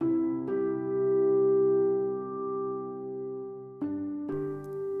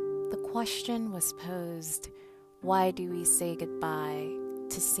question was posed, why do we say goodbye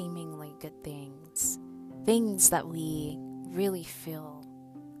to seemingly good things? Things that we really feel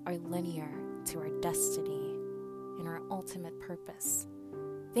are linear to our destiny and our ultimate purpose.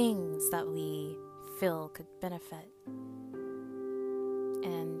 Things that we feel could benefit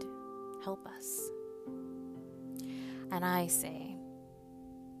and help us. And I say,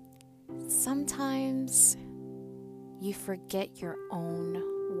 sometimes you forget your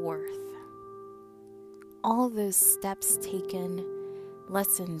own worth. All those steps taken,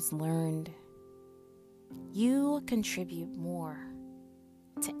 lessons learned, you contribute more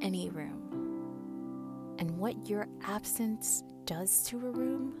to any room. And what your absence does to a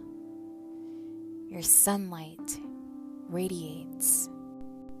room, your sunlight radiates,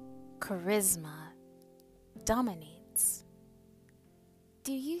 charisma dominates.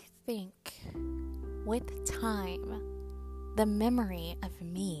 Do you think with time the memory of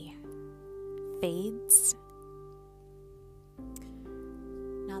me fades?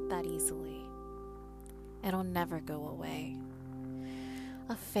 Not that easily. It'll never go away.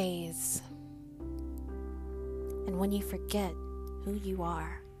 A phase. And when you forget who you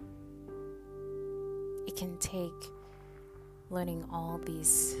are, it can take learning all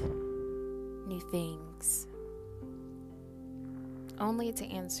these new things, only to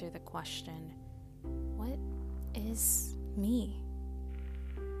answer the question, what is me?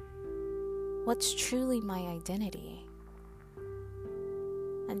 What's truly my identity?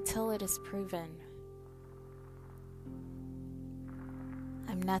 Until it is proven,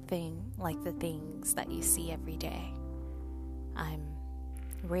 I'm nothing like the things that you see every day. I'm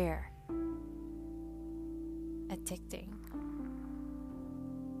rare, addicting,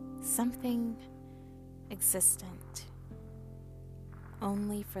 something existent,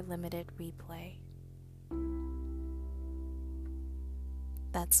 only for limited replay.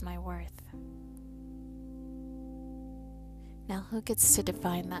 That's my worth. Now, who gets to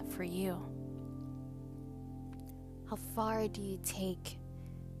define that for you? How far do you take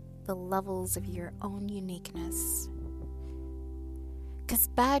the levels of your own uniqueness? Because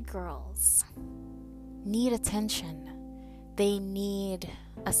bad girls need attention. They need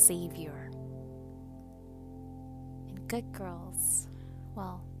a savior. And good girls,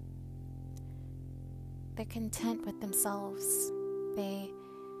 well, they're content with themselves. They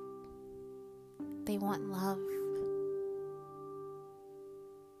want love.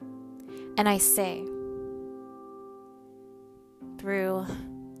 And I say, through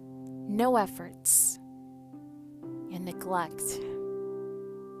no efforts and neglect,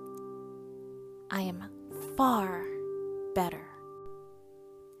 I am far better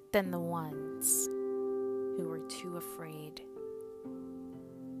than the ones who were too afraid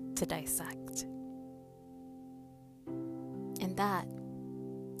to dissect. And that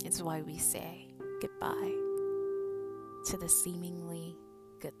is why we say goodbye to the seemingly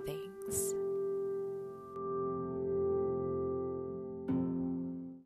good things.